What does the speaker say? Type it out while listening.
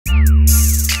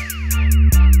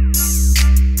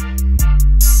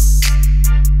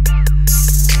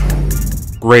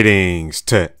Greetings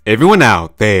to everyone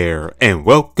out there and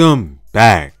welcome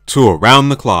back to Around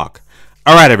the Clock.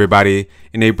 Alright everybody,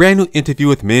 in a brand new interview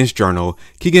with Men's Journal,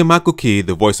 Keegan-Michael Key,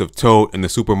 the voice of Toad in the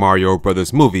Super Mario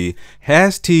Bros. Movie,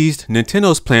 has teased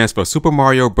Nintendo's plans for Super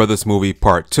Mario Bros. Movie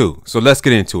Part 2. So let's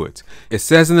get into it. It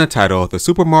says in the title, the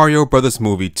Super Mario Bros.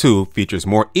 Movie 2 features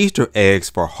more Easter eggs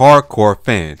for hardcore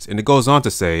fans. And it goes on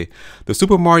to say, the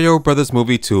Super Mario Bros.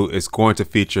 Movie 2 is going to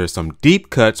feature some deep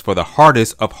cuts for the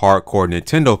hardest of hardcore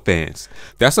Nintendo fans.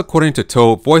 That's according to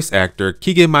Toad voice actor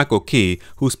Keegan-Michael Key,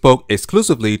 who spoke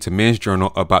exclusively to Men's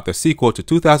Journal about the sequel to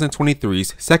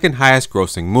 2023's second highest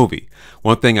grossing movie.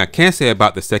 One thing I can say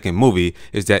about the second movie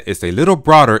is that it's a little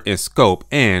broader in scope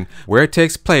and where it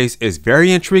takes place is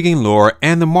very intriguing lore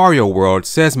and the Mario world,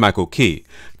 says Michael Key.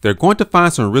 They're going to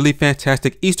find some really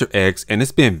fantastic Easter eggs and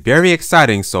it's been very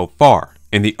exciting so far.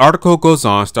 And the article goes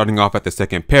on, starting off at the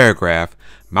second paragraph.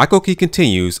 Michael Key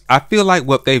continues, I feel like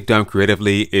what they've done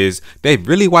creatively is they've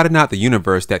really widened out the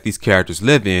universe that these characters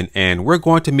live in, and we're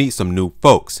going to meet some new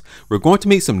folks. We're going to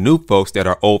meet some new folks that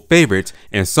are old favorites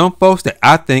and some folks that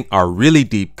I think are really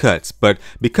deep cuts, but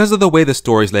because of the way the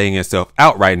story's laying itself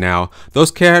out right now,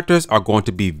 those characters are going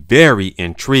to be very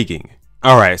intriguing.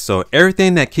 Alright, so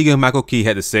everything that Keegan-Michael Key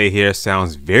had to say here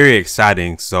sounds very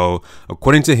exciting. So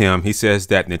according to him, he says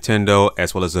that Nintendo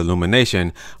as well as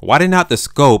Illumination widened out the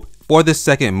scope for this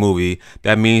second movie.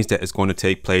 That means that it's going to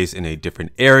take place in a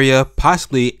different area,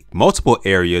 possibly multiple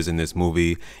areas in this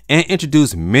movie, and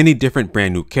introduce many different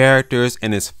brand new characters,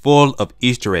 and it's full of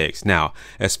Easter eggs. Now,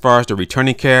 as far as the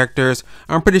returning characters,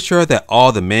 I'm pretty sure that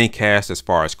all the main cast, as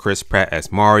far as Chris Pratt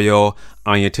as Mario,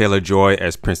 Anya Taylor-Joy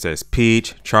as Princess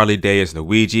Peach, Charlie Day as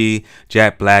Luigi,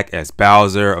 Jack Black as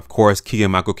Bowser, of course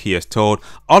Keegan-Michael Key as Toad,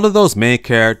 all of those main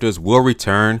characters will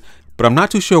return. But I'm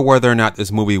not too sure whether or not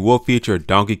this movie will feature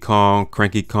Donkey Kong,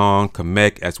 Cranky Kong,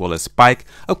 Kamek, as well as Spike.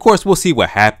 Of course, we'll see what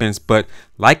happens, but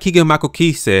like Keegan-Michael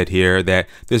Key said here, that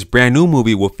this brand new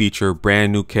movie will feature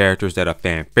brand new characters that are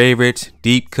fan favorites,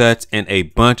 deep cuts, and a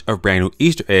bunch of brand new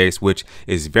Easter eggs, which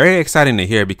is very exciting to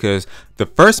hear because the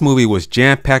first movie was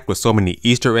jam-packed with so many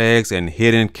Easter eggs and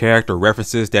hidden character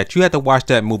references that you had to watch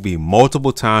that movie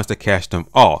multiple times to catch them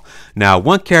all. Now,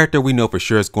 one character we know for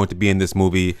sure is going to be in this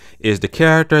movie is the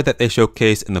character that they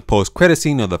showcased in the post-credit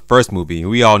scene of the first movie, and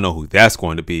we all know who that's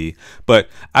going to be. But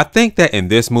I think that in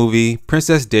this movie,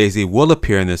 Princess Daisy will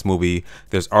appear in this movie.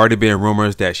 There's already been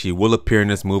rumors that she will appear in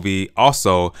this movie.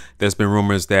 Also, there's been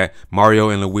rumors that Mario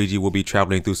and Luigi will be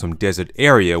traveling through some desert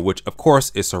area, which of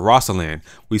course is Sarasaland.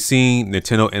 We've seen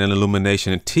Nintendo and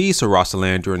Illumination tease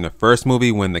Sarasaland during the first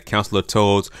movie when the Council of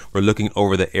Toads were looking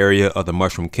over the area of the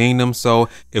Mushroom Kingdom, so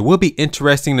it will be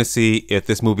interesting to see if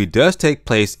this movie does take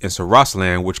place in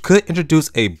Sarasaland, which could introduce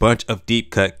a bunch of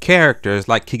deep cut characters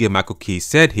like Keegan-Michael Key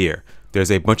said here. There's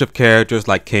a bunch of characters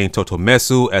like Kane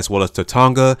Totometsu as well as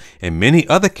Tatonga and many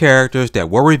other characters that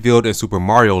were revealed in Super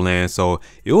Mario Land, so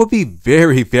it will be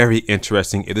very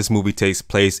interesting if this movie takes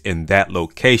place in that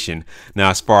location. Now,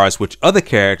 as far as which other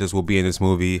characters will be in this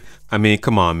movie, I mean,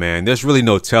 come on man, there's really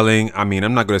no telling. I mean,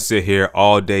 I'm not going to sit here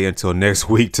all day until next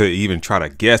week to even try to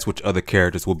guess which other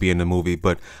characters will be in the movie,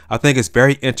 but I think it's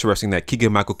very interesting that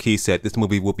Keegan-Michael Key said this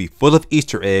movie will be full of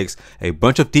Easter eggs, a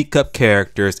bunch of deep cut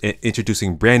characters, and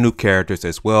introducing brand new characters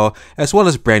as well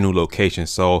as brand new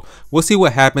locations. So we'll see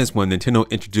what happens when Nintendo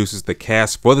introduces the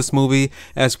cast for this movie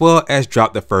as well as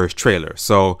drop the first trailer.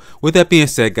 So with that being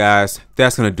said guys,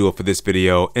 that's gonna do it for this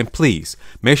video, and please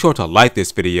make sure to like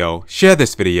this video, share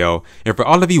this video, and for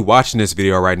all of you watching this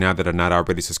video right now that are not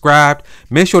already subscribed,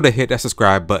 make sure to hit that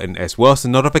subscribe button as well as the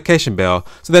notification bell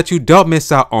so that you don't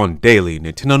miss out on daily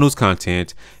Nintendo news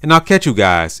content, and I'll catch you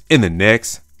guys in the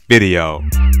next video.